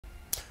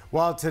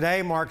Well,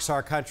 today marks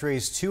our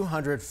country's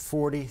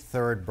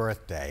 243rd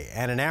birthday.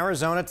 And in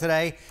Arizona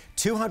today,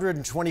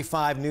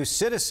 225 new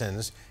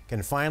citizens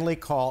can finally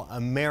call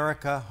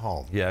America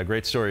home. Yeah,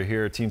 great story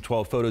here. Team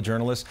 12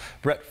 photojournalist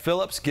Brett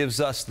Phillips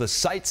gives us the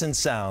sights and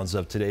sounds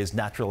of today's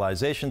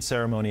naturalization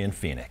ceremony in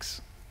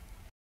Phoenix.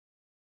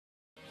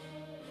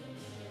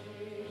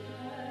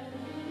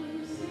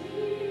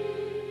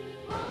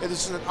 It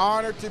is an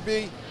honor to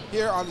be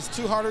here on this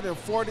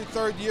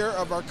 243rd year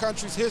of our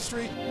country's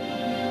history.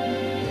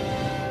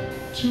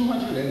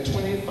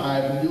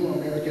 225 new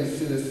American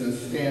citizens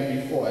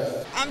stand before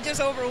us. I'm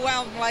just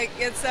overwhelmed. Like,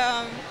 it's,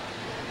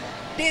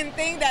 didn't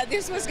think that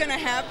this was going to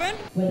happen.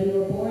 Whether you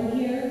were born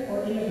here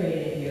or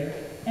immigrated here,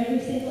 every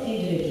single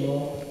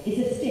individual is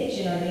a stitch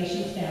in our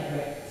nation's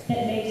fabric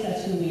that makes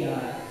us who we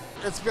are.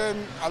 It's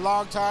been a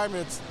long time.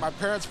 My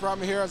parents brought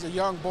me here as a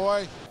young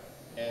boy.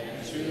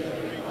 And to the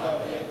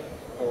republic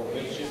for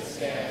which it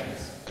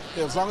stands.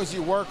 As long as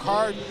you work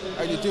hard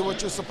and you do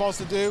what you're supposed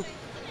to do,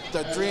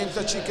 the dreams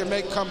that you can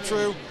make come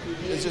true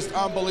is just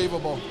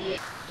unbelievable.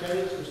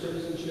 Candidates for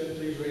citizenship,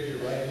 please raise your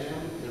right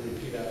hand and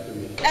repeat after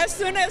me. As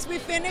soon as we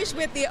finish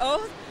with the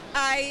oath,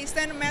 I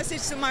sent a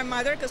message to my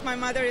mother because my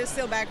mother is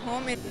still back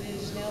home. It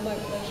is now my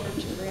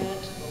pleasure to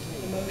grant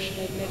the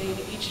motion admitting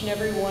each and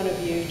every one of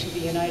you to the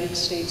United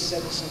States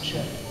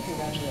citizenship.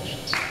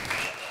 Congratulations.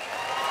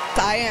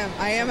 I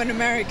am an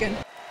American.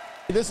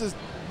 This is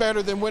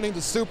better than winning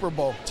the Super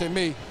Bowl to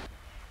me.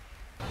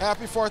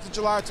 Happy 4th of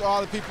July to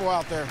all the people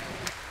out there.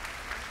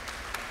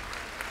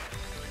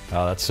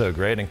 Oh, that's so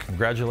great, and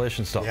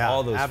congratulations to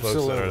all those folks that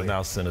are absolutely.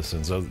 now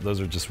citizens. Those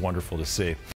are just wonderful to see.